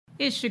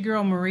It's your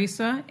girl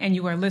Marisa, and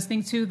you are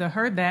listening to the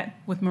Heard That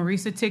with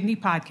Marisa Tigney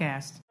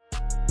podcast.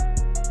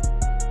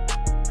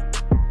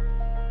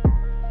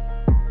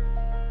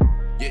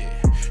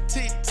 Yeah,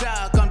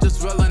 TikTok, I'm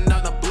just rolling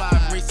on the block.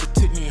 Marisa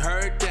Tigney,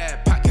 heard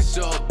that. Podcast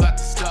show about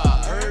to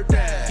start. Heard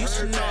that. You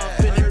should know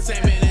if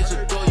entertainment is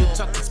your goal. You're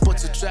talking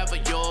sports or travel,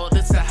 yo.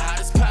 This the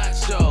hottest pod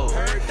show.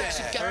 Heard that.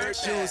 She got her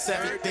shoes,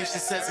 everything she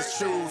says is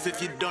truth.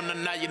 If you don't know,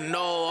 now you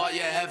know. All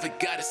you ever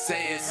gotta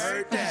say is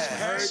heard that,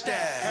 heard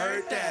that,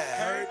 heard that,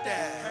 heard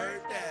that,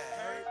 heard that,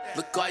 heard that.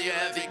 Look, all you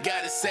ever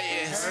gotta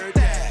say is heard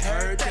that,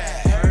 heard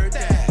that, heard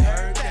that,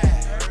 heard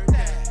that, heard that, heard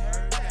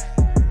that.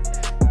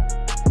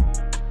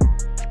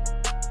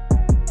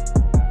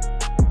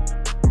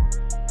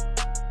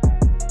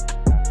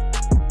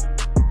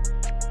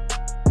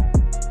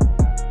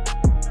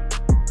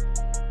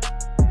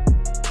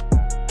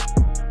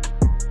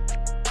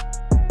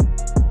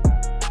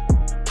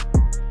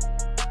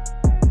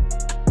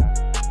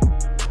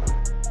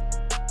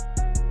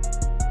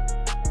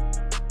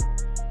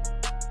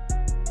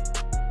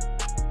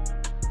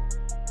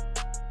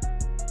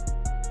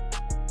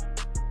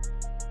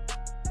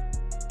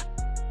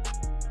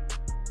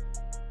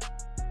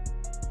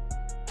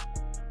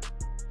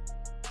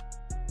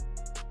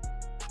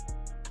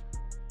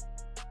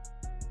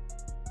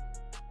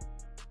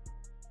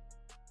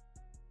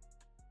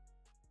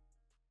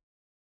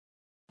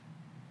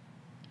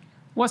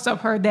 What's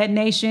up, Heard That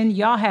Nation?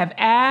 Y'all have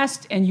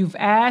asked, and you've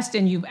asked,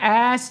 and you've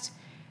asked,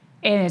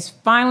 and it's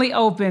finally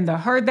open. The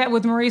Heard That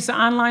with Marisa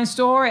online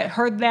store at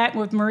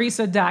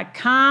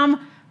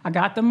heardthatwithmarisa.com. I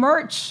got the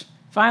merch.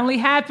 Finally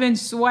happened.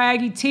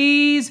 Swaggy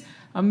tees,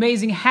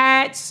 amazing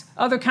hats,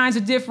 other kinds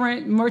of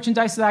different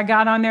merchandise that I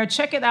got on there.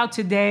 Check it out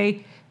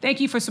today.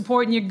 Thank you for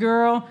supporting your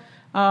girl.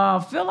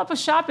 Fill up a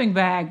shopping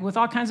bag with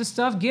all kinds of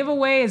stuff. Give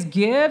away as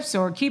gifts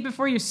or keep it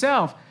for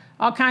yourself.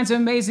 All kinds of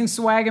amazing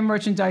swag and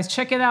merchandise.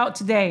 Check it out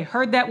today.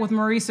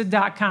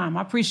 Heardthatwithmarisa.com.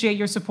 I appreciate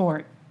your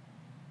support.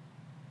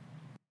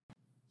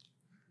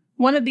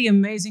 One of the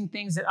amazing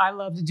things that I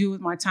love to do with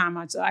my time,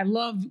 I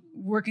love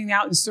working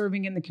out and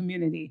serving in the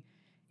community.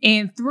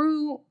 And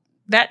through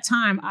that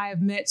time, I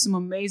have met some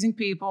amazing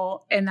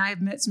people and I have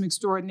met some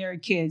extraordinary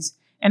kids.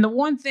 And the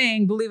one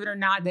thing, believe it or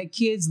not, that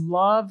kids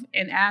love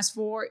and ask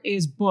for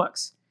is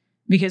books.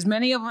 Because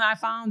many of them I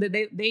found that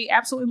they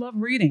absolutely love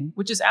reading,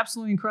 which is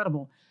absolutely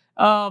incredible.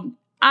 I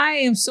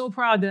am so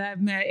proud that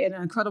I've met an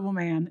incredible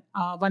man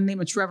by the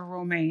name of Trevor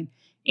Romaine.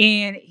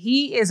 And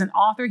he is an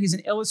author. He's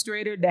an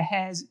illustrator that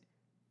has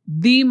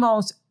the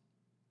most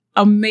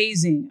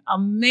amazing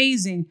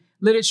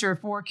literature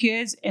for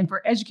kids and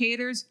for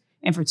educators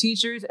and for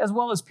teachers, as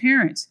well as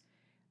parents.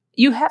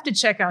 You have to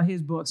check out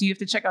his books. You have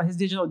to check out his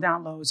digital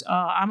downloads.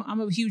 I'm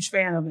a huge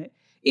fan of it.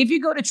 If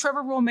you go to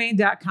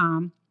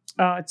trevorromaine.com,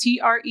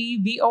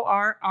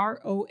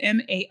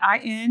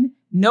 TrevorRomain,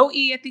 no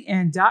E at the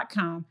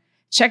end.com.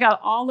 Check out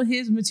all of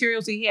his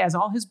materials that he has,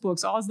 all his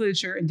books, all his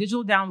literature and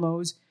digital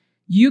downloads.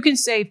 You can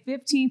save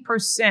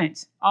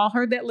 15%. All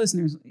Heard That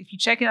listeners, if you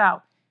check it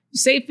out, you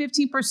save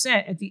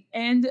 15% at the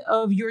end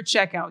of your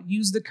checkout.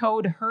 Use the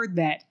code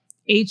HEARDTHAT,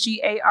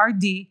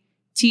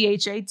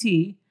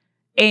 HEARDTHAT,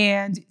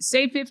 and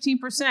save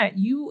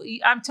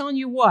 15%. I'm telling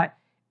you what,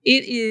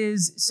 it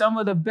is some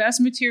of the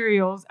best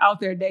materials out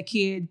there that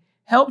could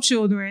help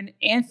children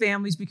and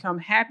families become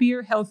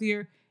happier,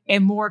 healthier,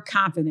 and more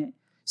confident.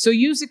 So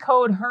use the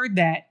code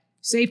HEARDTHAT.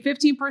 Save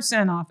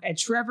 15% off at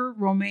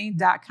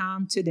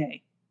trevorromaine.com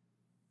today.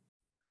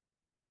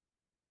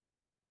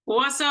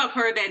 What's up,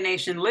 Heard That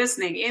Nation?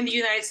 Listening in the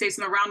United States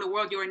and around the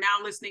world, you are now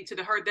listening to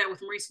the Heard That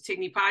with Marisa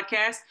Tigney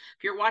podcast.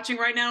 If you're watching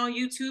right now on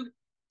YouTube,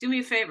 do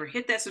me a favor,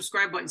 hit that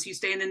subscribe button so you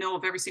stay in the know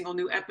of every single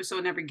new episode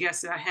and every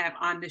guest that I have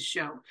on this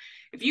show.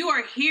 If you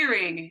are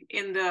hearing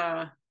in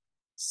the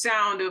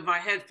sound of my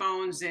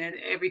headphones and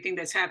everything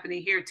that's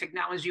happening here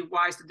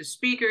technology-wise to the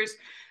speakers,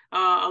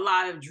 a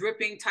lot of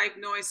dripping type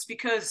noise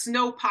because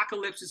snow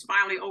apocalypse is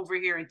finally over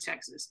here in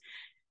Texas.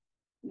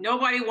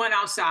 Nobody went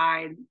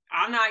outside.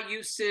 I'm not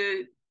used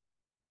to,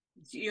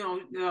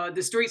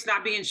 the streets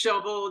not being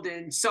shoveled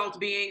and salt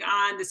being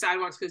on the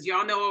sidewalks because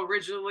y'all know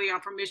originally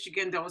I'm from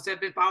Michigan. Those that have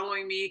been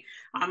following me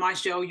on my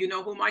show, you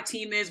know who my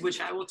team is,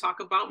 which I will talk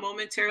about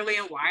momentarily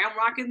and why I'm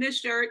rocking this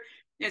shirt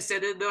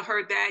instead of the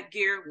Heard That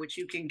gear, which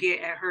you can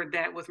get at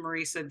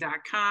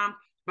heardthatwithmarisa.com.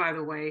 By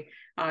the way,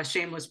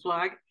 shameless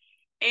plug.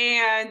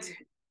 And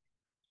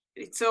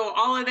so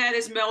all of that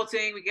is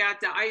melting. We got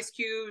the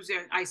icicles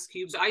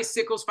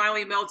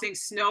finally melting,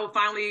 snow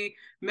finally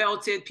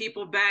melted,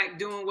 people back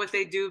doing what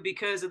they do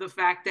because of the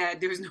fact that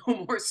there's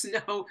no more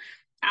snow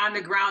on the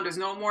ground. There's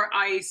no more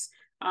ice.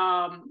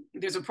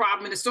 There's a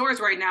problem in the stores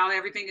right now.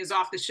 Everything is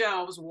off the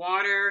shelves,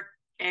 water,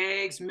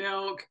 eggs,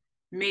 milk,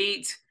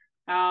 meat.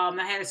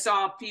 I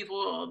saw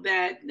people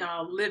that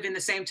live in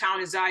the same town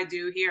as I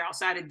do here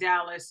outside of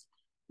Dallas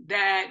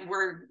that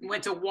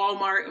went to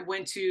Walmart,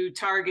 went to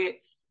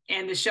Target,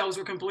 and the shelves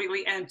were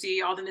completely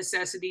empty. All the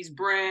necessities,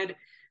 bread,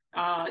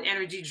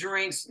 energy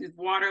drinks,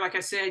 water, like I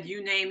said,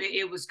 you name it,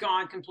 it was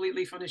gone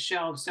completely from the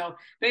shelves. So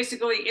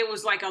basically it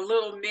was like a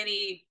little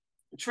mini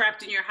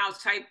trapped in your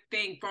house type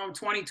thing from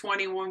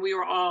 2020 when we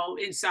were all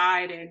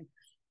inside and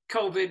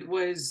COVID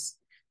was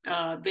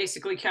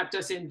basically kept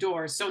us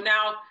indoors. So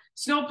now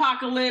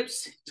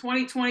snowpocalypse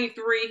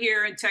 2023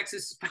 here in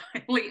Texas is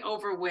finally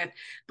over with.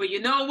 But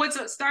you know what's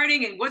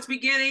starting and what's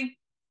beginning?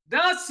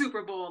 The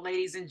Super Bowl,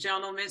 ladies and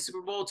gentlemen,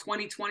 Super Bowl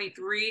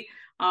 2023.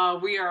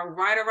 We are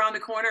right around the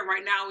corner.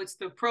 Right now, it's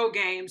the pro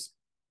games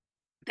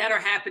that are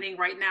happening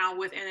right now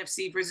with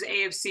NFC versus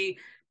AFC.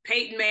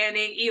 Peyton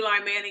Manning, Eli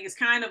Manning is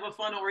kind of a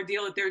fun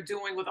ordeal that they're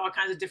doing with all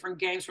kinds of different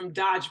games, from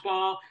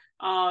dodgeball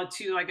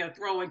to like a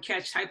throw and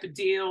catch type of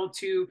deal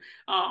to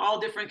all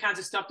different kinds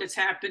of stuff that's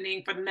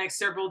happening for the next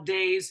several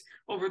days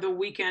over the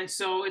weekend.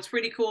 So it's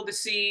pretty cool to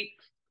see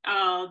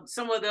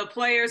some of the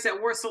players that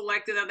were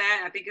selected on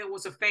that. I think it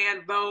was a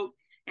fan vote,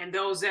 and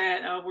those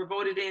that were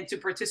voted in to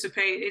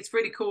participate. It's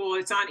pretty cool.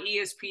 It's on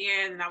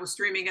ESPN, and I was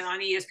streaming it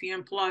on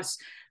ESPN Plus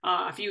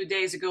a few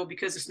days ago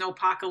because of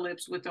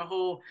snowpocalypse with the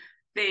whole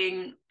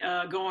thing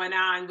going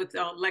on with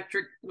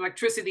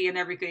electricity and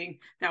everything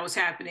that was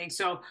happening.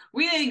 So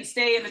we didn't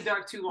stay in the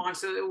dark too long.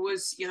 So it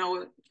was,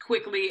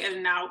 quickly in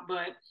and out.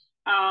 But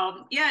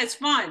yeah, it's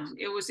fun.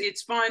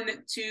 It's fun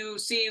to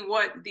see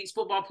what these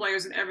football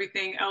players and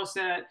everything else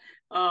that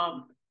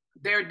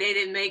they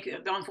didn't make.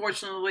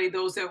 Unfortunately,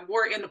 those that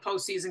were in the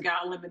postseason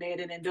got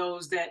eliminated, and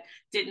those that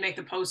didn't make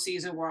the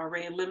postseason were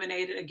already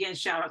eliminated. Again,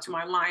 shout out to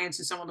my Lions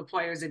and some of the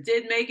players that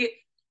did make it.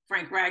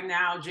 Frank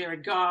Ragnow,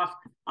 Jared Goff,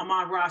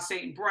 Amon-Ra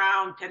St.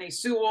 Brown, Penei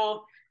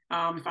Sewell.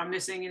 If I'm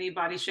missing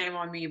anybody, shame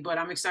on me, but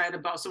I'm excited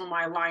about some of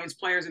my Lions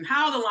players and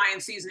how the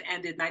Lions season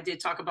ended. And I did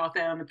talk about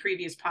that on the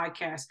previous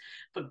podcast.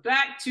 But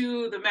back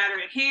to the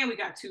matter at hand, we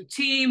got two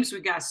teams.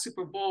 We got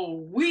Super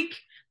Bowl week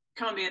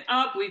coming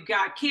up. We've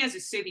got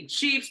Kansas City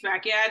Chiefs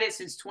back at it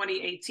since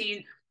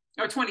 2018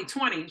 or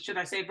 2020, should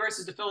I say,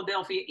 versus the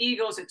Philadelphia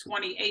Eagles at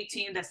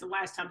 2018. That's the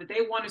last time that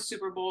they won a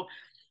Super Bowl.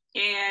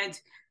 And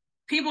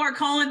people are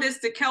calling this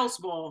the Kels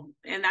Bowl.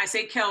 And I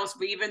say Kels,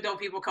 but even though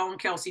people call him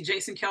Kelsey,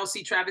 Jason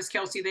Kelsey, Travis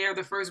Kelsey, they are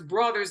the first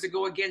brothers to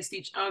go against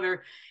each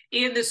other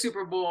in the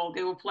Super Bowl.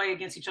 They will play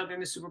against each other in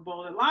the Super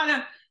Bowl. A lot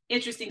of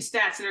interesting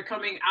stats that are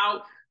coming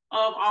out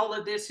of all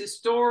of this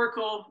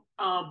historical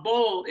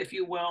bowl, if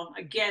you will.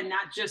 Again,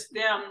 not just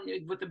them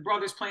with the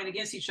brothers playing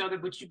against each other,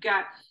 but you've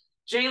got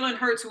Jalen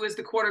Hurts, who is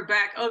the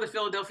quarterback of the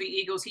Philadelphia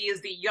Eagles. He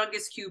is the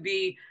youngest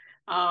QB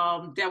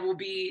that will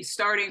be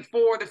starting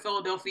for the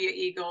Philadelphia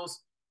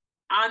Eagles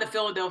on the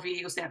Philadelphia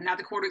Eagles staff, not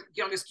the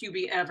youngest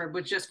QB ever,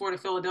 but just for the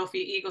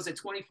Philadelphia Eagles at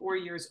 24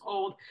 years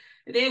old.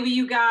 And then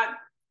you got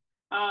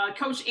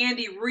Coach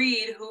Andy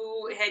Reid,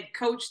 who had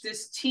coached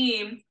this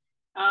team.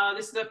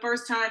 This is the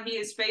first time he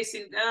is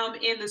facing them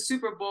in the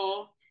Super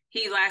Bowl.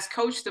 He last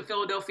coached the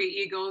Philadelphia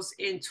Eagles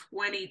in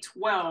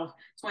 2012.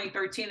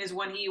 2013 is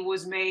when he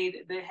was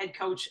made the head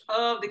coach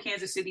of the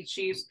Kansas City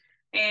Chiefs.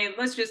 And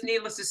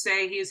needless to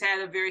say, he has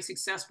had a very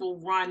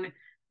successful run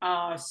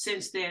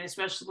since then,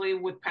 especially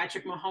with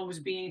Patrick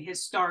Mahomes being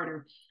his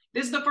starter.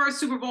 This is the first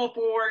Super Bowl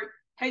for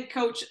head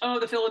coach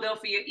of the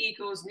Philadelphia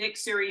Eagles, Nick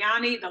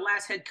Sirianni. The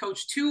last head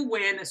coach to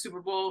win a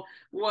Super Bowl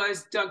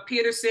was Doug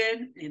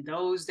Peterson. And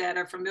those that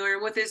are familiar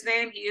with his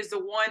name, he is the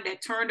one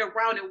that turned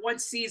around in one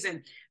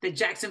season the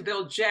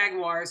Jacksonville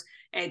Jaguars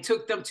and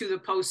took them to the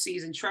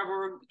postseason.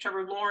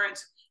 Trevor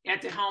Lawrence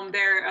at the helm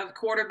there of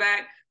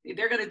quarterback.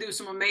 They're going to do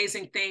some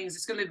amazing things.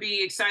 It's going to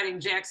be exciting,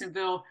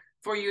 Jacksonville,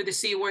 for you to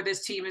see where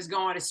this team is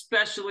going,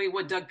 especially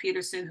with Doug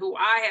Peterson, who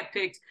I have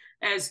picked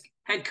as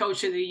head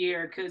coach of the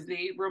year, because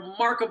the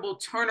remarkable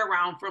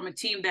turnaround from a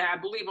team that I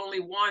believe only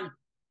won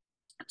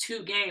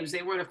 2 games.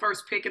 They were the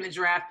first pick in the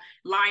draft.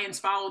 Lions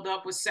followed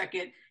up with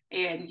second.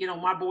 And,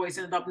 my boys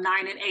ended up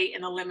 9-8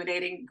 and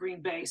eliminating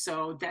Green Bay.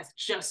 So that's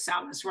just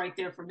solace right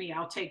there for me.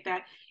 I'll take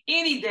that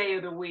any day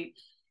of the week.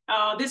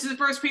 This is the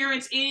first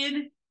appearance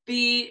in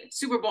the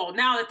Super Bowl.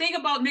 Now, the thing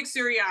about Nick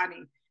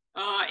Sirianni,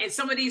 and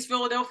some of these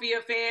Philadelphia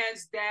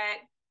fans that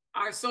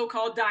are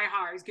so-called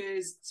diehards,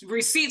 because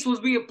receipts was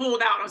being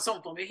pulled out on some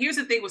of them. And here's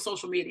the thing with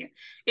social media.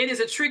 It is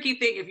a tricky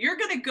thing. If you're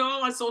going to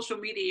go on social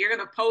media, you're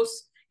going to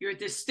post your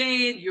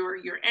disdain, your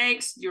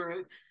angst,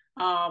 your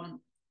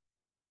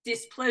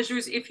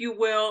displeasures, if you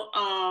will,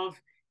 of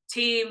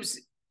teams,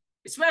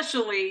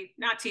 especially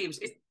not teams,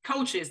 it's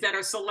coaches that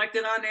are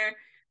selected on there.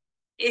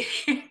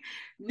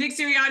 Nick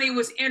Sirianni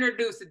was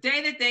introduced the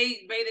day that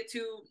they made it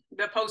to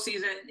the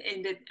postseason,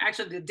 and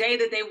actually the day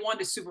that they won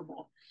the Super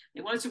Bowl.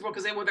 They won the Super Bowl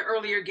because they won the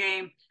earlier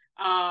game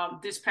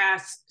this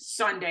past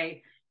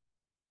Sunday.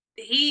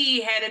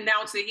 He had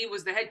announced that he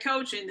was the head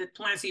coach and the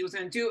plans he was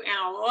going to do.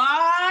 And a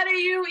lot of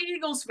you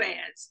Eagles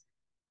fans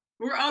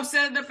were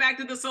upset at the fact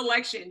of the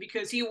selection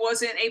because he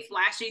wasn't a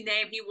flashy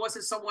name. He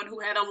wasn't someone who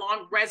had a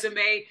long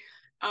resume.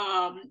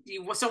 He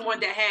was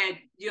someone that had,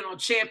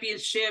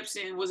 championships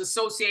and was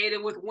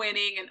associated with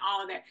winning and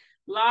all of that.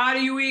 A lot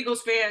of you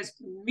Eagles fans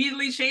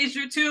immediately changed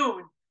your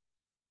tune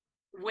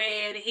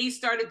when he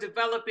started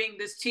developing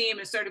this team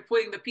and started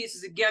putting the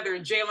pieces together,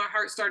 and Jalen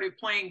Hurts started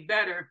playing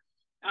better.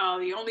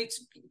 The only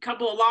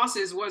couple of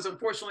losses was,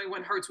 unfortunately,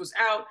 when Hurts was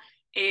out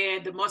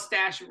and the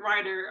mustache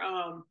rider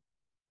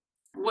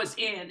was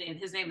in, and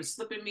his name is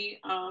slipping me.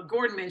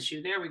 Gordon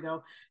Minshew. There we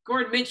go.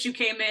 Gordon Minshew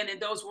came in,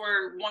 and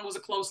one was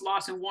a close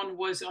loss, and one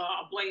was a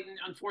blatant,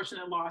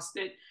 unfortunate loss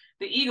that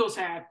the Eagles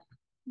had.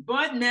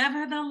 But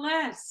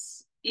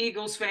nevertheless,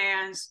 Eagles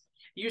fans,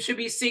 you should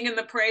be singing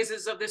the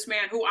praises of this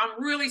man, who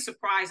I'm really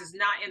surprised is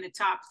not in the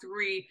top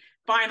 3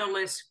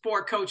 finalists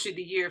for Coach of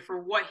the Year for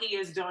what he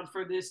has done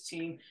for this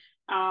team.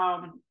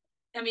 I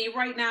mean,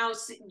 right now,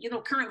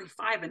 currently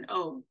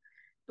 5-0.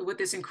 With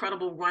this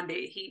incredible run that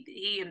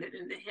he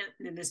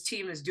and his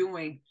team is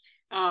doing.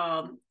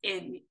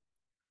 And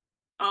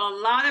a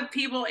lot of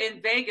people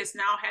in Vegas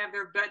now have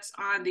their bets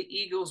on the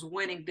Eagles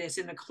winning this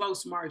in a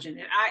close margin.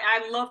 And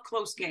I love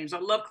close games. I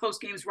love close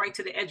games right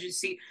to the edge of the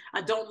seat.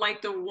 I don't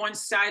like the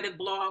one-sided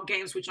blowout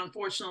games, which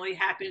unfortunately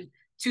happened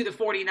to the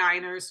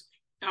 49ers,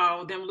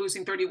 them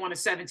losing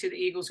 31-7 to the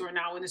Eagles, who are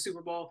now in the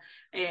Super Bowl.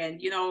 And,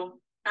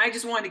 I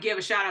just wanted to give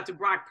a shout out to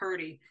Brock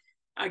Purdy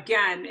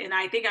again. And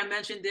I think I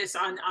mentioned this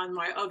on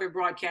my other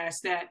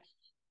broadcast, that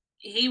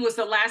he was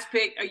the last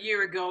pick a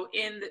year ago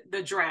in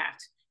the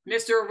draft.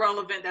 Mr.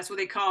 Irrelevant, that's what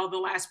they call the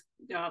last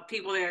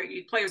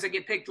players that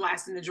get picked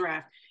last in the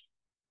draft.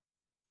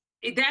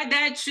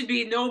 That should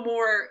be no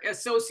more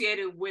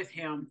associated with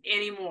him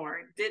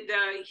anymore.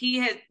 He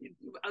had,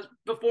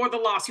 before the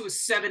loss, he was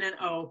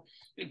 7-0.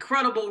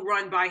 Incredible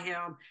run by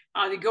him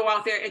to go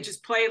out there and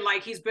just play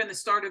like he's been the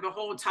starter the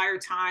whole entire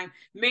time,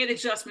 made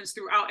adjustments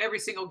throughout every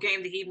single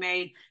game that he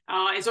made.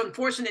 It's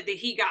unfortunate that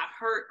he got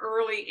hurt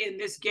early in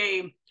this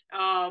game.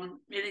 And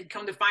then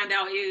come to find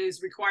out, he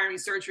is requiring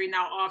surgery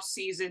now off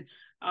season.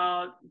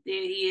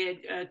 He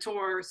had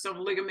tore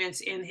some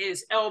ligaments in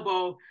his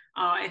elbow,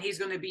 and he's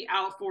going to be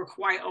out for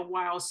quite a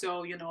while.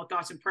 So,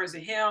 thoughts and prayers to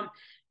him.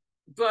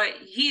 But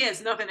he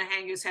has nothing to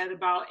hang his head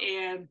about.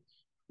 And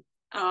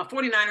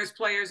 49ers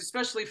players,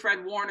 especially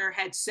Fred Warner,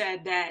 had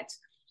said that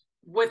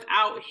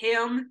without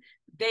him,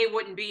 they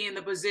wouldn't be in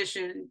the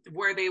position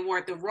where they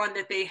were. The run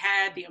that they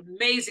had, the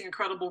amazing,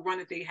 incredible run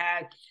that they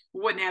had,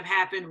 wouldn't have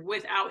happened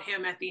without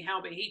him at the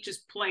helm. He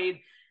just played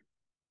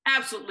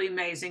absolutely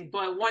amazing.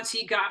 But once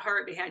he got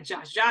hurt, they had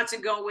Josh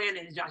Johnson go in,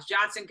 and Josh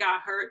Johnson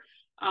got hurt.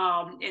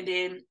 And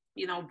then,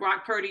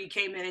 Brock Purdy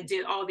came in and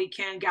did all he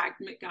can, got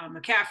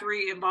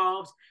McCaffrey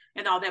involved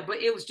and all that. But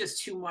it was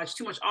just too much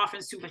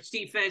offense, too much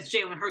defense.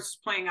 Jalen Hurts was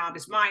playing out of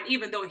his mind,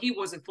 even though he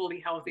wasn't fully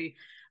healthy.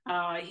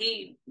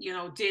 He,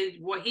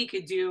 did what he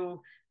could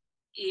do,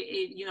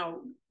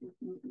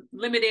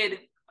 limited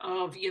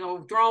of,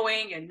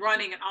 throwing and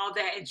running and all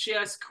that, and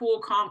just cool,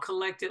 calm,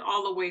 collected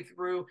all the way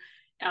through.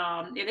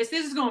 And this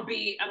is going to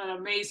be an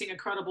amazing,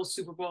 incredible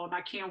Super Bowl, and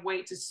I can't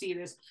wait to see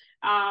this.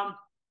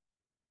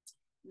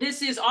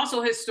 This is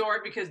also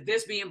historic because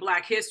this being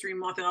Black History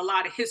Month, and a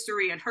lot of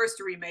history and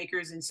herstory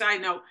makers. And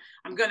side note,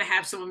 I'm going to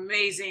have some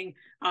amazing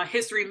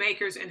history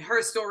makers and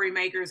her story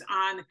makers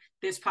on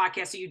this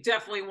podcast. So you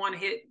definitely want to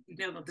hit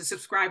the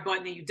subscribe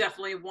button, and you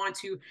definitely want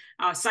to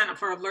sign up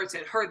for alerts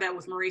at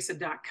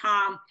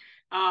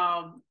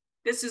heardthatwithmarisa.com.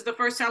 This is the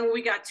first time where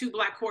we got 2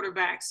 Black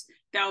quarterbacks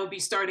that will be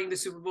starting the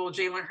Super Bowl,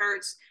 Jalen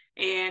Hurts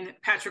and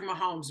Patrick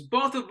Mahomes.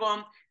 Both of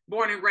them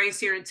born and raised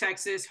here in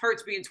Texas,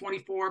 Hurts being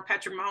 24,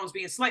 Patrick Mahomes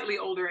being slightly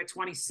older at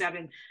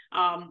 27.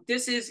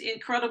 This is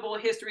incredible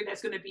history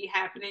that's going to be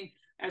happening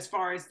as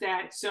far as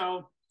that.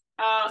 So,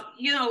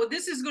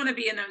 this is going to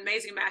be an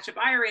amazing matchup.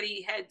 I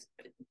already had,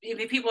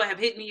 people have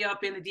hit me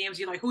up in the DMs.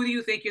 You're like, who do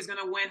you think is going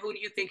to win? Who do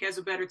you think has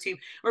a better team?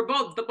 Or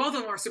both of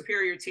them are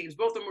superior teams.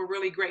 Both of them are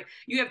really great.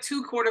 You have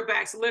 2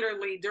 quarterbacks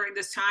literally during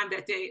this time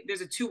that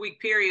there's a 2-week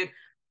period.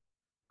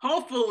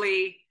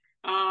 Hopefully,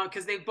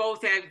 because they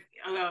both have,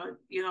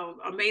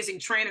 amazing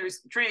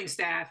training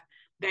staff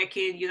that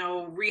can,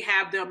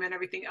 rehab them and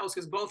everything else,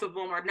 because both of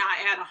them are not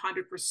at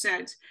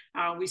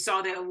 100%. We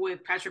saw that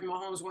with Patrick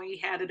Mahomes when he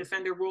had a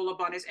defender roll up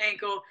on his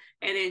ankle,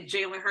 and then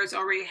Jalen Hurts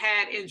already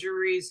had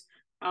injuries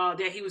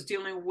that he was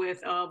dealing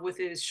with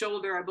his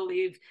shoulder, I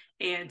believe,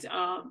 and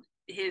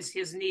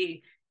his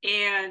knee.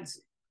 And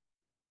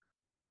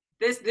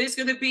this is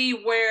going to be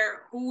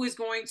where who is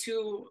going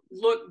to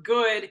look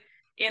good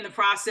in the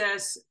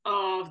process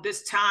of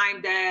this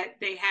time that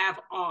they have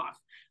off,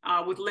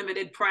 with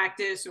limited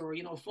practice or,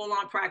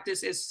 full-on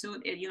practice as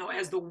soon,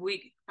 as the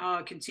week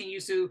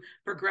continues to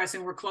progress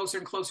and we're closer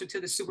and closer to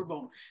the Super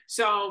Bowl.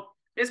 So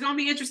it's going to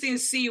be interesting to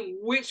see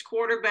which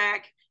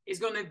quarterback is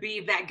going to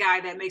be that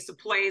guy that makes the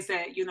plays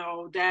that,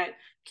 that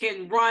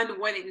can run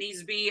when it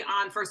needs to be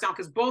on first down,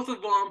 because both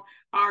of them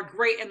are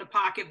great in the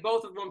pocket.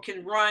 Both of them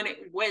can run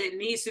when it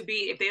needs to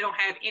be. If they don't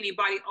have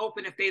anybody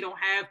open, if they don't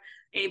have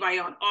anybody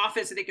on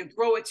offense that they can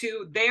throw it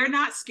to, they're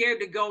not scared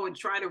to go and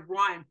try to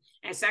run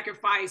and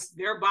sacrifice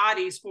their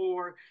bodies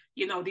for,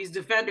 these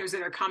defenders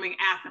that are coming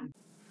at them.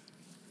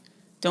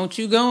 Don't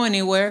you go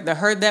anywhere. The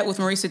Heard That with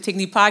Marisa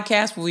Tigney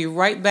podcast will be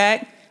right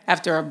back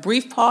after a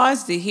brief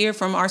pause to hear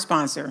from our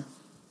sponsor.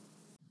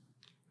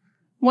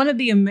 One of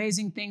the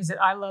amazing things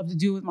that I love to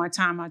do with my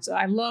time,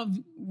 I love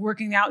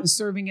working out and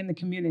serving in the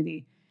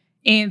community.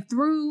 And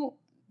through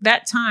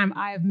that time,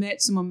 I have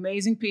met some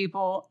amazing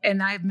people,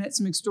 and I have met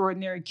some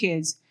extraordinary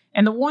kids.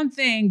 And the one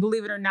thing,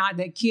 believe it or not,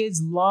 that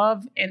kids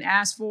love and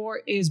ask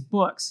for is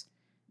books,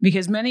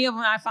 because many of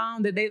them I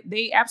found that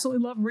they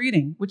absolutely love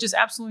reading, which is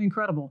absolutely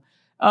incredible.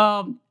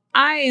 I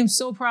am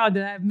so proud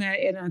that I've met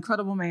an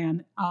incredible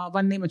man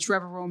by the name of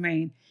Trevor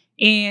Romain.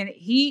 And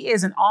he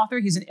is an author.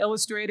 He's an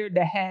illustrator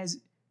that has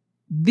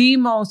the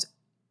most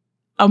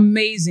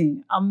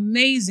amazing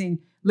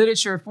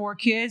literature for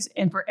kids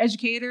and for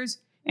educators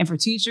and for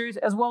teachers,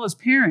 as well as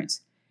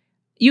parents.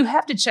 You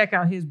have to check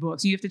out his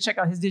books. You have to check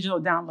out his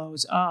digital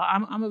downloads.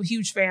 I'm a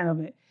huge fan of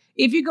it.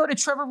 If you go to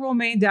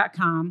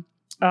trevorromain.com,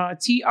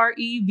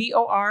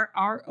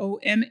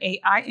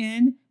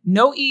 TrevorRomain,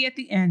 no E at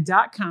the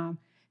end.com,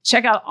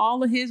 check out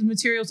all of his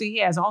materials that he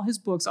has, all his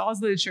books, all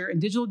his literature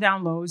and digital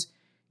downloads.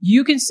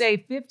 You can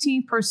save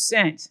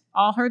 15%.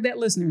 All heard that,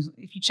 listeners.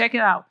 If you check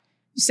it out,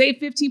 save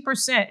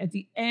 15% at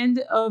the end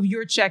of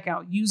your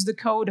checkout. Use the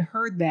code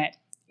HEARDTHAT,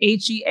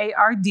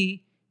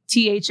 HEARDTHAT,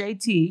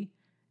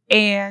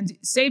 and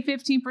save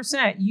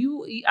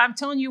 15%. I'm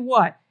telling you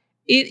what,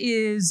 it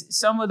is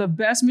some of the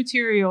best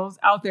materials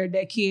out there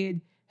that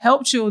can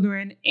help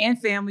children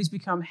and families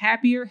become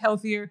happier,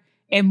 healthier,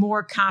 and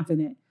more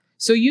confident.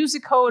 So use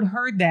the code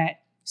HEARDTHAT.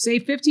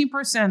 Save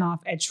 15%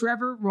 off at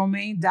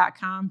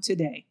trevorromain.com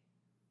today.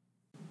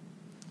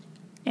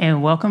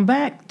 And welcome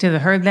back to the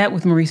Heard That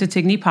with Marisa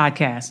Tigney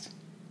podcast.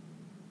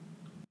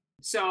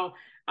 So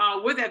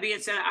with that being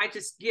said, I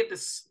just give the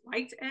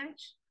slight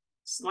edge.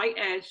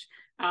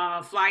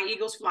 Fly,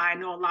 Eagles, fly. I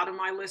know a lot of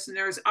my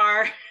listeners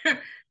are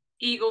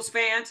Eagles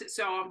fans,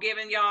 so I'm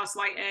giving y'all a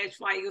slight edge.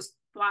 Fly, Eagles,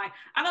 fly.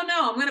 I don't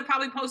know. I'm going to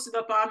probably post it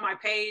up on my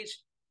page,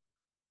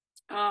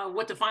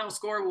 what the final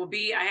score will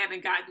be. I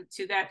haven't gotten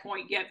to that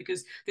point yet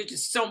because there's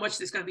just so much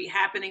that's going to be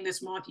happening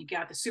this month. You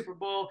got the Super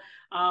Bowl.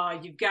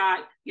 You've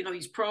got,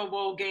 these Pro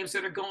Bowl games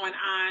that are going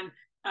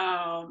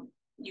on.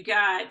 You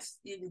got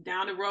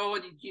down the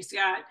road, you just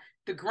got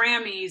the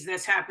Grammys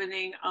that's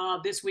happening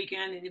this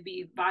weekend, and it'll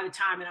be by the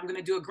time, and I'm going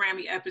to do a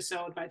Grammy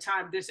episode by the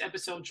time this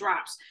episode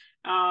drops.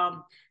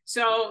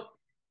 So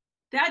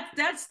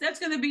that's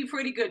going to be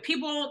pretty good.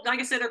 People,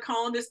 like I said, are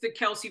calling this the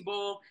Kelsey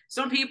Bowl.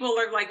 Some people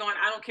are like going,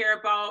 I don't care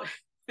about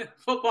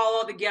football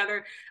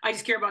altogether. I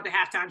just care about the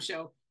halftime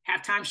show.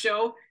 Halftime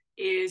show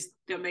is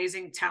the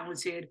amazing,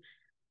 talented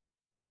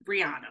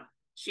Rihanna.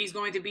 She's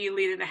going to be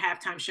leading the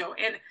halftime show.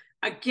 And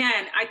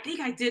again, I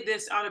think I did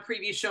this on a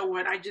previous show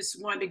when I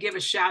just wanted to give a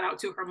shout out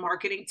to her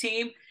marketing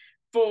team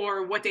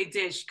for what they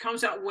did. She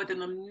comes out with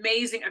an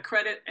amazing,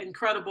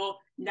 incredible,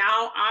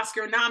 now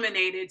Oscar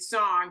nominated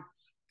song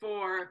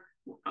for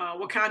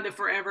Wakanda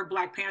Forever,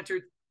 Black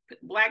Panther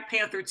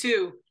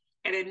 2.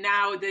 And then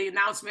now the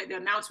announcement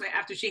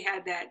after she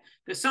had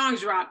the song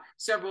drop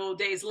several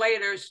days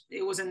later,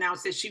 it was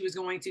announced that she was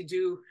going to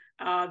do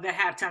the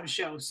halftime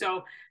show.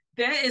 So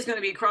that is going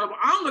to be incredible.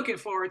 I'm looking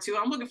forward to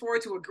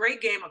a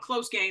great game, a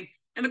close game.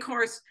 And of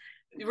course,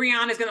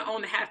 Rihanna is going to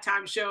own the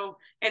halftime show.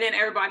 And then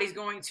everybody's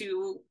going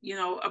to,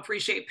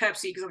 appreciate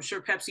Pepsi, because I'm sure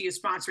Pepsi is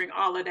sponsoring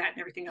all of that and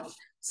everything else.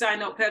 Side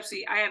note,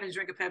 Pepsi, I haven't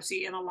drank a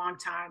Pepsi in a long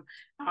time.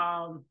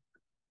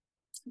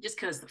 Just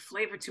because the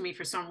flavor to me,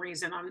 for some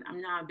reason,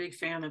 I'm not a big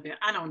fan of it.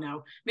 I don't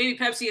know. Maybe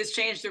Pepsi has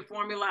changed their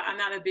formula. I'm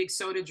not a big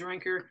soda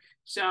drinker.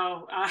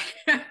 So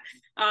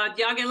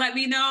y'all can let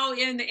me know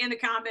in the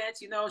comments,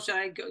 should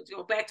I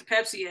go back to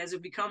Pepsi? Has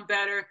it become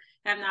better?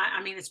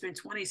 It's been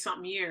 20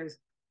 something years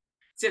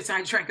since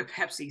I drank a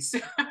Pepsi. So,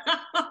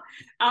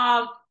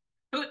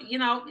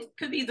 it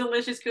could be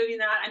delicious, could be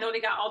not. I know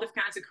they got all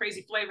different kinds of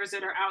crazy flavors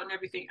that are out and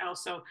everything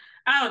else. So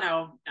I don't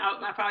know.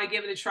 I'll probably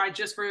give it a try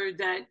just for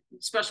that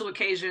special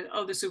occasion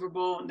of the Super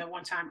Bowl and that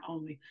one time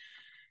only.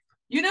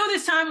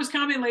 This time was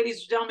coming,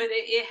 ladies and gentlemen.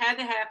 It had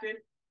to happen.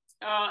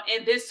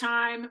 And this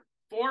time,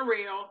 for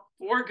real,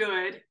 for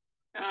good,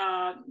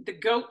 the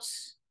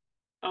GOATs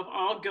of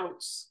all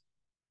goats,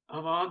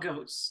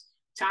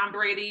 Tom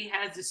Brady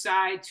has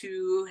decided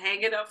to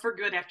hang it up for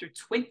good after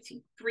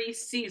 23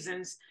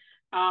 seasons.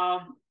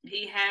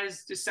 He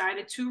has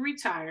decided to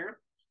retire.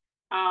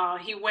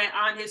 He went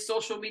on his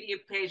social media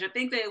page. I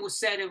think that it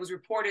was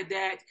reported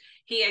that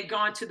he had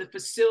gone to the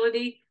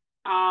facility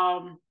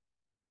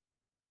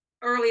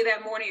early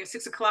that morning at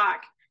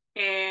 6:00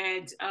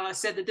 and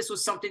said that this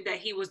was something that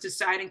he was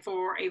deciding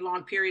for a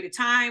long period of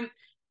time,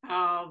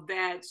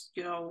 that,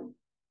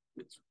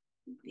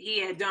 he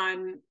had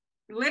done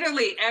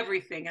literally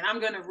everything. And I'm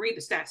going to read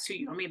the stats to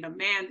you. The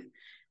man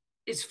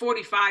is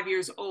 45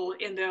 years old,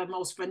 in the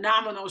most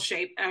phenomenal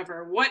shape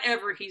ever.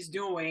 Whatever he's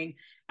doing,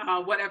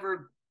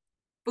 whatever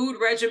food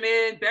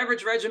regimen,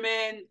 beverage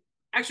regimen,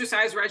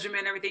 exercise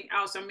regimen, everything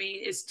else,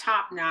 is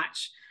top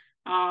notch.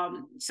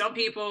 Some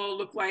people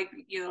look like,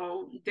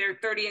 they're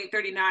 38,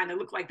 39. They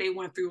look like they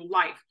went through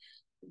life.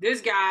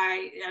 This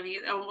guy,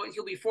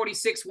 he'll be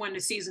 46 when the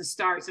season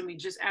starts.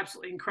 Just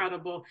absolutely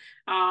incredible.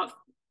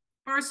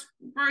 First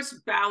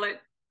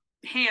ballot,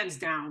 hands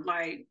down,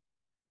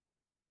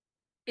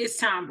 it's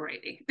Tom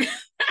Brady.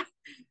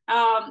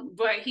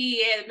 But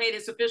he had made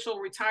his official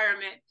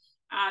retirement.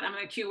 I'm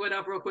going to cue it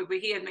up real quick, but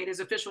he had made his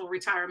official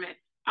retirement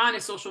on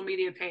his social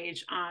media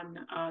page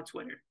on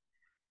Twitter.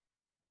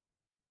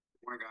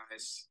 Good morning,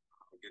 guys.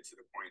 get to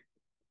the point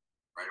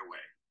right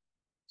away,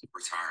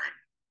 retiring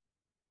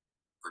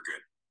for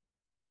good.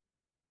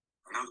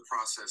 I know the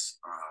process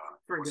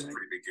was a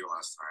pretty big deal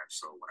last time.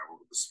 So when I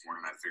woke up this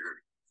morning, I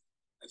figured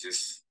I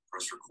just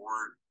press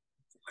record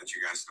and let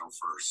you guys know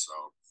first. So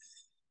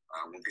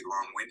I won't be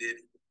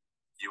long-winded.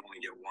 You only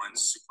get one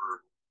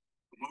super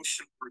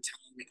emotional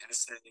retirement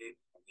essay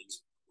on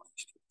these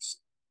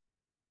questions.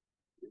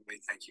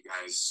 Really thank you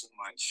guys so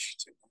much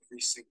to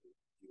every single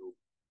one of you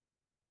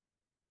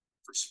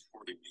for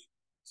supporting me,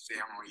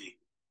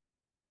 family,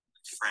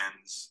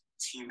 friends,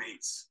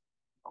 teammates,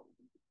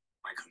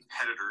 my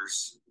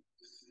competitors.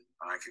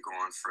 I could go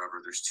on forever.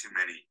 There's too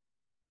many.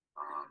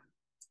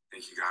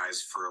 Thank you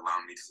guys for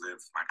allowing me to live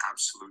my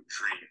absolute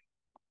dream.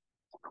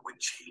 I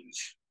wouldn't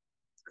change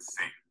a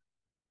thing.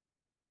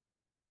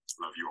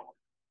 Love you all.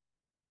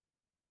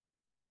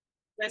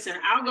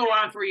 Listen, I'll go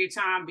on for you,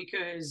 Tom,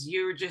 because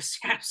you're just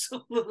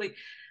absolutely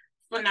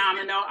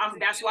phenomenal.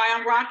 That's why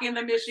I'm rocking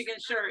the Michigan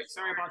shirt.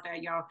 Sorry about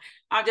that, y'all.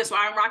 That's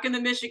why I'm rocking the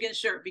Michigan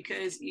shirt,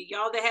 because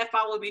y'all that have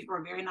followed me for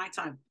a very nice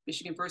time,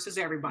 Michigan versus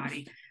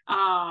everybody.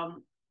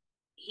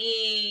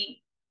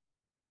 He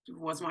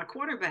was my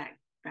quarterback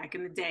back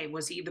in the day.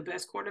 Was he the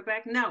best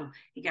quarterback? No.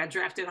 He got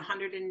drafted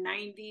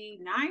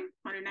 199,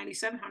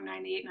 197,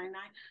 198,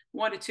 99,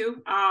 1 to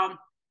 2. I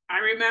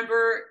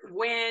remember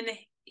when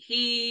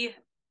he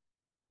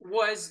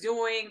was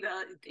doing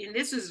and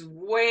this is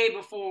way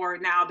before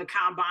now, the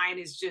combine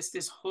is just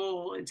this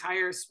whole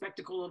entire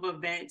spectacle of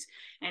events.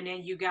 And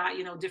then you got,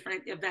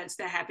 different events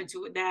that happen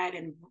to it, that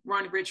and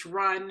Run Rich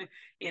Run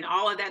and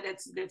all of that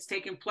that's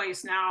taking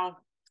place now.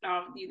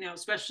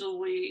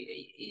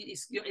 Especially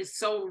it's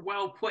so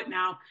well put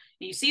now.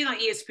 And you see it on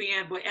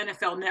ESPN, but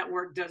NFL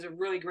Network does a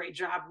really great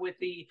job with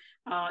the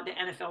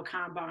NFL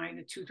Combine,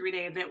 the 2-3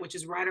 day event, which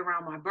is right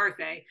around my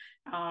birthday,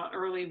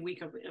 late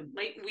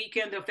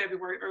weekend of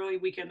February, early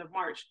weekend of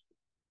March.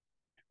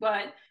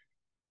 But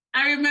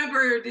I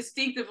remember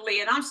distinctively,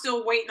 and I'm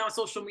still waiting on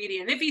social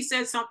media. And if he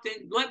said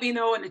something, let me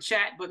know in the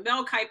chat. But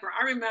Mel Kiper,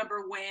 I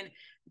remember when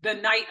the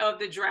night of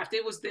the draft,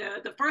 it was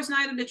the first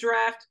night of the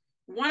draft.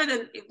 One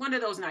of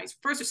those nights,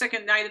 first or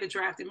second night of the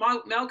draft, and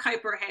Mel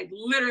Kiper had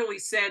literally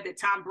said that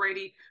Tom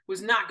Brady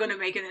was not going to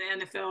make it in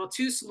the NFL,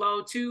 too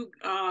slow, too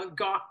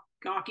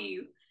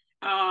gawky,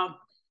 and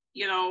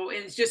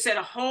just said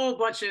a whole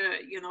bunch of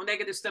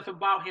negative stuff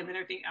about him and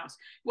everything else.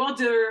 Well,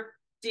 dear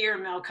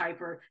Mel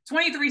Kiper,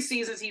 23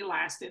 seasons he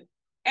lasted,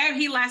 and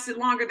he lasted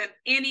longer than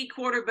any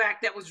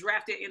quarterback that was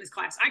drafted in his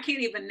class. I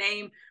can't even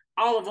name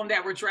all of them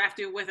that were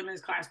drafted with him in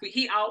his class, but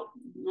he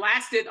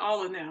outlasted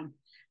all of them.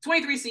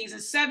 23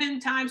 seasons,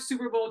 7-time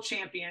Super Bowl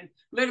champion,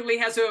 literally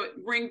has a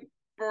ring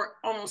for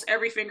almost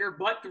every finger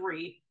but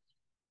 3.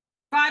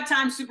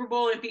 5-time Super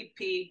Bowl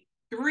MVP,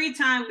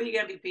 3-time league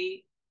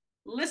MVP.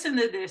 Listen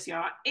to this,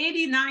 y'all.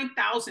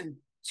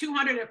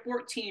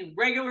 89,214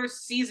 regular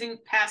season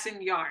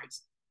passing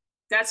yards.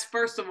 That's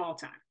first of all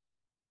time.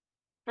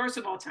 First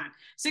of all time.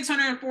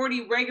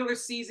 640 regular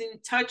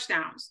season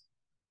touchdowns.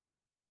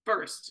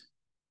 First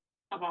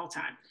of all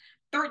time.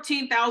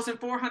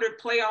 13,400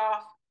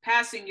 playoff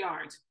passing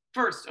yards,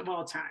 first of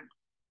all time.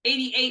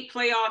 88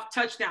 playoff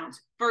touchdowns,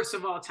 first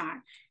of all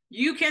time.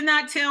 You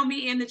cannot tell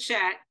me in the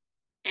chat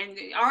and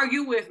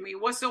argue with me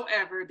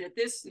whatsoever that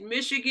this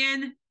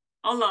Michigan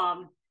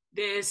alum,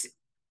 this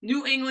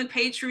New England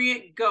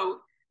Patriot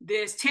GOAT,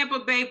 this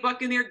Tampa Bay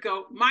Buccaneer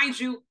GOAT, mind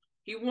you,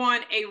 he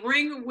won a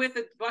ring with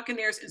the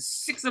Buccaneers and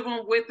 6 of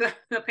them with the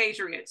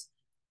Patriots.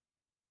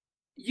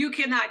 You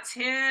cannot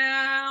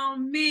tell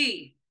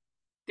me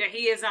that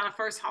he is not a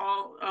first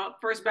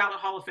ballot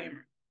Hall of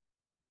Famer.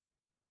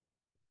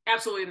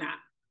 Absolutely not.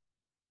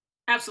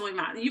 Absolutely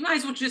not. You might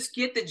as well just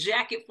get the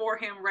jacket for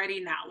him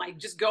ready now. Like,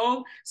 just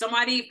go,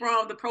 somebody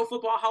from the Pro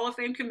Football Hall of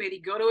Fame committee,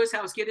 go to his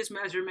house, get his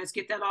measurements,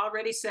 get that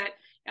already set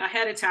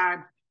ahead of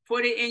time,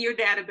 put it in your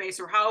database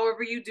or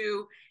however you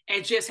do,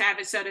 and just have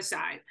it set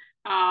aside.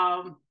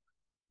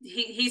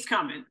 He's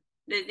coming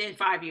in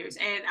 5 years,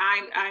 and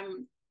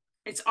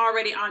it's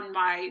already on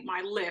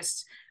my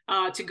list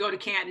to go to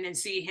Canton and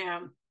see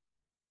him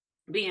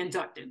be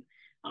inducted.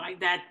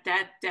 Like that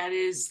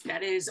is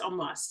a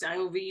must.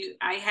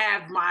 I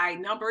have my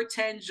number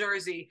 10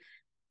 jersey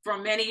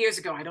from many years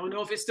ago. I don't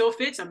know if it still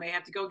fits. I may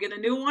have to go get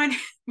a new one,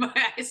 but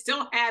I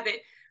still have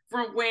it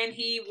from when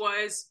he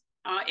was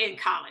in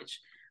college.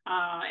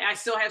 I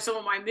still have some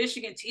of my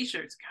Michigan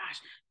t-shirts. Gosh,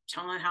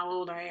 telling how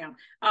old I am.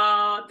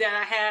 That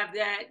I have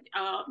that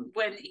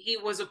when he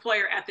was a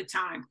player at the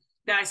time,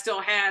 that I still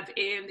have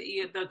in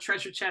the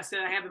treasure chest that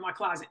I have in my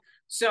closet.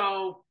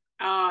 So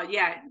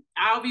yeah,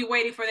 I'll be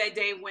waiting for that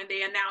day when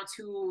they announce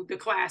who the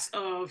class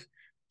of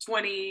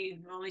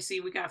we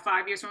got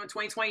 5 years from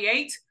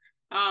 2028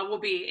 will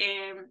be,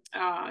 and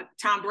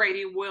Tom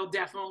Brady will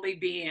definitely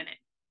be in it.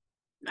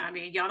 I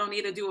mean, y'all don't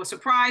need to do a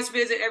surprise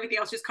visit, everything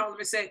else, just call them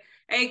and say,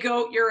 hey,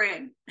 GOAT, you're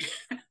in.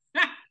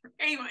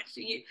 Pretty much,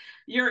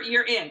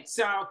 you're in.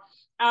 So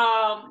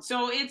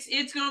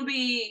it's going to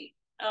be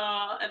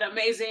an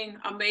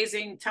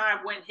amazing time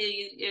when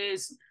he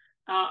is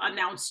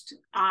announced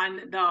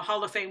on the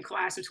Hall of Fame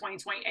class of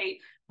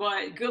 2028.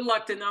 But good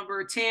luck to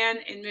number 10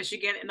 in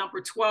Michigan and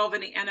number 12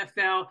 in the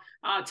NFL.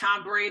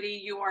 Tom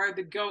Brady, you are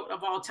the GOAT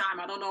of all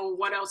time. I don't know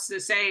what else to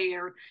say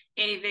or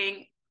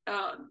anything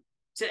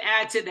to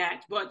add to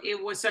that, but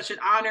it was such an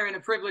honor and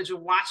a privilege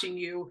of watching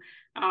you.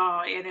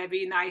 And it'd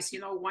be nice,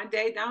 one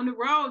day down the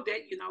road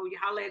that, you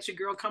holler at your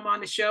girl, come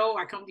on the show,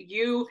 I come to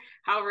you,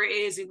 however it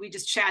is, and we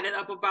just chatted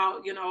up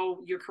about,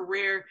 your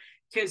career,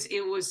 because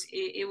it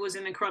was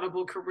an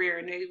incredible career,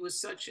 and it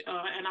was such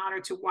an honor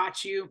to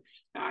watch you.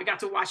 I got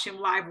to watch him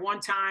live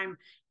one time,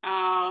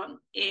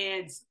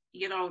 and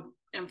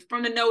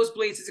from the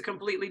nosebleeds, it's a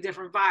completely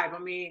different vibe. I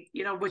mean,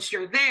 but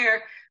you're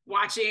there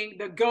watching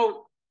the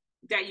GOAT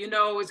that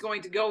is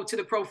going to go to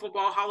the Pro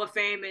Football Hall of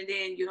Fame, and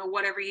then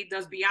whatever he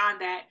does beyond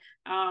that,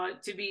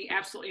 to be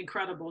absolutely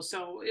incredible.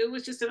 So it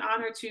was just an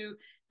honor to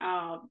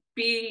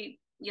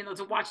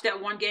to watch that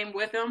one game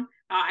with him.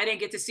 I didn't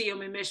get to see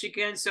him in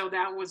Michigan, so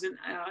that was an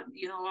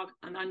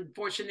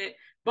unfortunate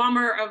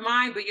bummer of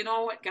mine. But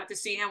got to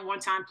see him one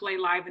time play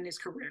live in his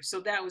career, so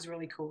that was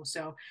really cool.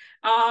 So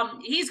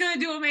he's going to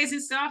do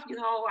amazing stuff.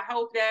 I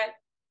hope that.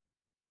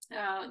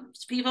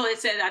 People had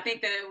said, I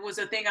think that it was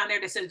a thing on there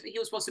that said he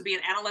was supposed to be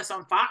an analyst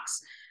on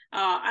Fox.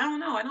 I don't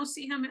know. I don't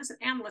see him as an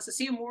analyst. I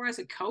see him more as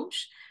a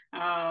coach.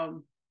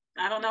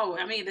 I don't know.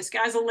 I mean, the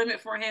sky's the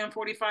limit for him,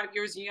 45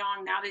 years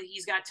young, now that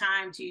he's got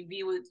time to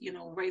be with,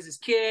 raise his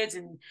kids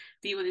and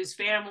be with his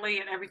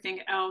family and everything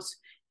else.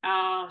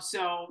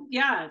 So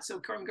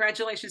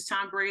congratulations,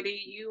 Tom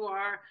Brady. You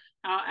are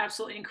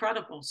absolutely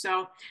incredible.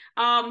 So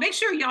make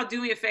sure y'all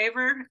do me a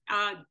favor.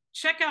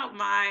 Check out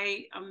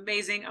my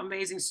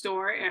amazing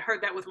store at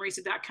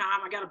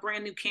heardthatwithmarisa.com. I got a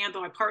brand new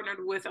candle. I partnered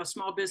with a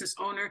small business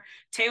owner,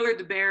 Taylor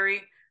DeBerry.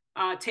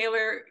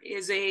 Taylor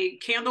is a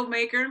candle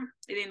maker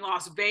in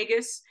Las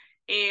Vegas,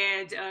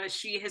 and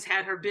she has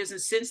had her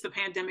business since the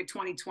pandemic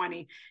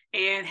 2020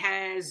 and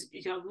has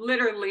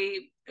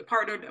literally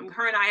partnered.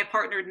 Her and I have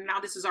partnered, and now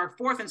this is our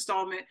 4th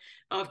installment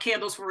of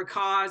Candles for a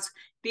Cause.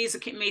 These are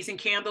amazing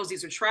candles.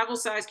 These are travel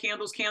size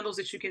candles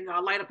that you can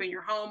light up in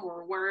your home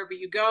or wherever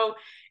you go.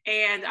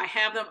 And I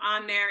have them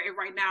on there. And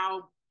right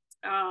now,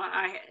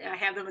 I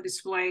have them on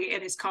display,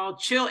 and it's called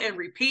Chill and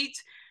Repeat.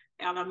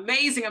 An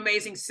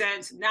amazing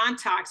scent,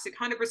 non-toxic,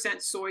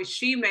 100% soy.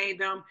 She made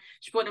them.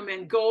 She put them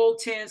in gold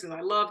tins, because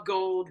I love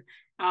gold.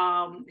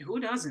 Who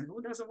doesn't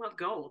love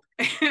gold?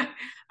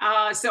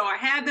 So I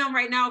have them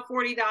right now,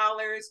 $40.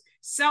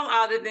 Sell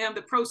out of them.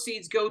 The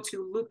proceeds go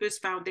to Lupus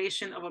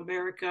Foundation of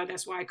America.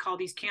 That's why I call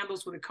these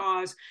Candles with a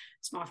Cause.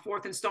 It's my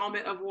 4th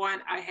installment of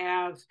one. I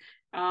have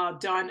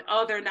done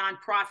other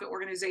nonprofit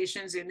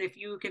organizations, and if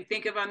you can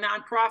think of a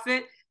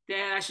nonprofit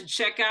that I should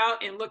check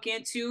out and look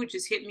into,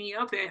 just hit me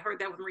up at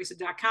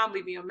heardthatwithmarisa.com.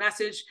 Leave me a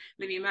message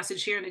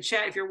here in the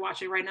chat if you're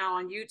watching right now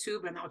on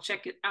YouTube, and I'll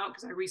check it out,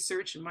 because I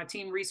research and my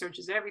team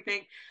researches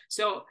everything.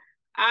 So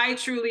I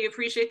truly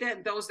appreciate that.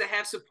 And those that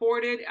have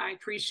supported, I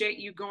appreciate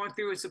you going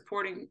through and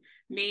supporting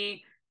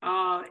me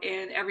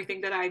and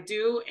everything that I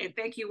do. And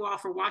thank you all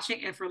for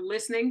watching and for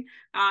listening.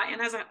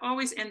 And as I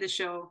always end the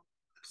show,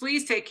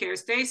 please take care,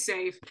 stay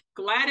safe.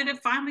 Glad that it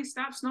finally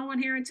stopped snowing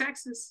here in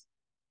Texas.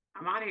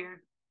 I'm out of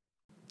here.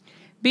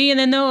 Be in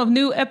the know of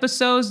new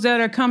episodes that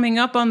are coming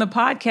up on the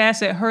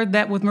podcast at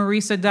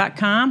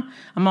heardthatwithmarisa.com.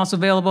 I'm also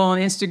available on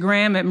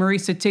Instagram at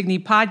Marisa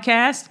Tigney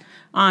Podcast,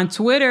 on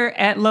Twitter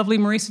at Lovely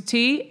Marisa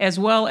T, as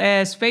well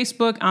as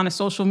Facebook on a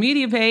social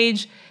media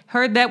page,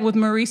 Heard That with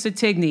Marisa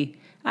Tigney.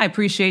 I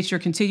appreciate your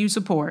continued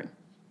support.